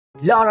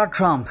Lara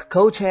Trump,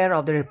 co-chair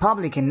of the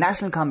Republican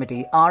National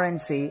Committee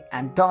 (RNC)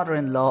 and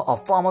daughter-in-law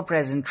of former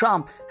President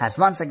Trump, has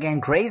once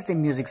again graced the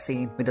music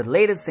scene with the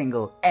latest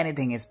single,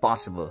 Anything Is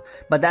Possible.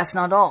 But that's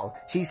not all.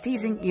 She's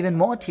teasing even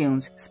more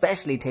tunes,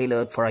 specially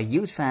tailored for her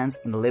huge fans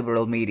in the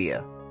liberal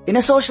media. In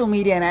a social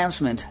media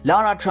announcement,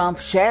 Lara Trump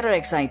shared her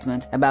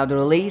excitement about the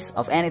release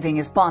of Anything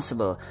Is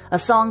Possible, a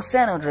song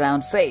centered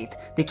around faith.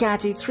 The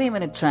catchy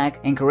 3-minute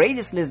track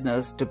encourages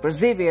listeners to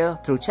persevere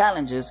through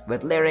challenges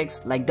with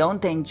lyrics like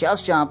 "Don't think,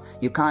 just jump,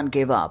 you can't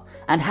give up,"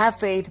 and "Have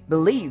faith,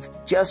 believe,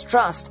 just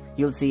trust,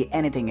 you'll see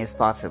anything is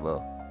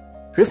possible."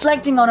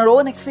 Reflecting on her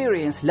own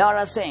experience,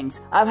 Lara sings,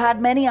 "I've had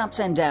many ups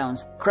and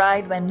downs,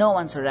 cried when no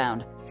one's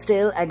around.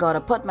 Still, I gotta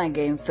put my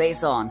game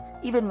face on,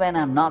 even when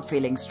I'm not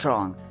feeling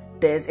strong."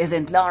 This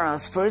isn't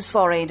Lara's first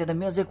foray into the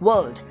music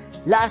world.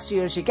 Last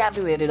year, she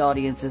captivated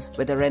audiences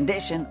with a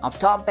rendition of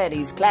Tom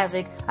Petty's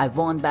classic I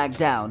Won't Back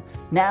Down.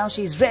 Now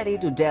she's ready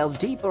to delve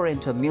deeper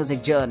into a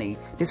music journey,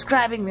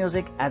 describing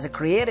music as a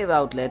creative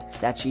outlet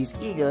that she's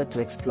eager to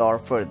explore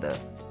further.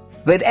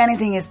 With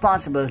Anything Is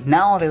Possible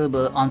now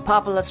available on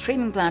popular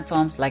streaming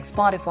platforms like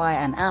Spotify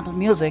and Apple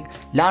Music,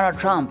 Lara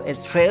Trump is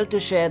thrilled to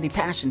share the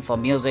passion for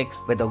music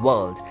with the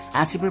world.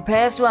 As she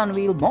prepares to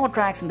unveil more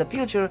tracks in the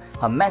future,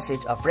 her message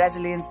of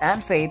resilience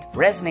and faith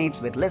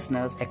resonates with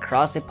listeners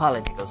across the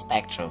political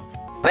spectrum.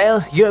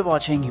 Well, you're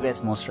watching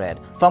US Most Read.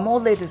 For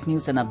more latest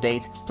news and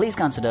updates, please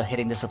consider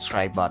hitting the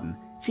subscribe button.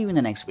 See you in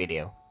the next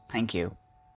video. Thank you.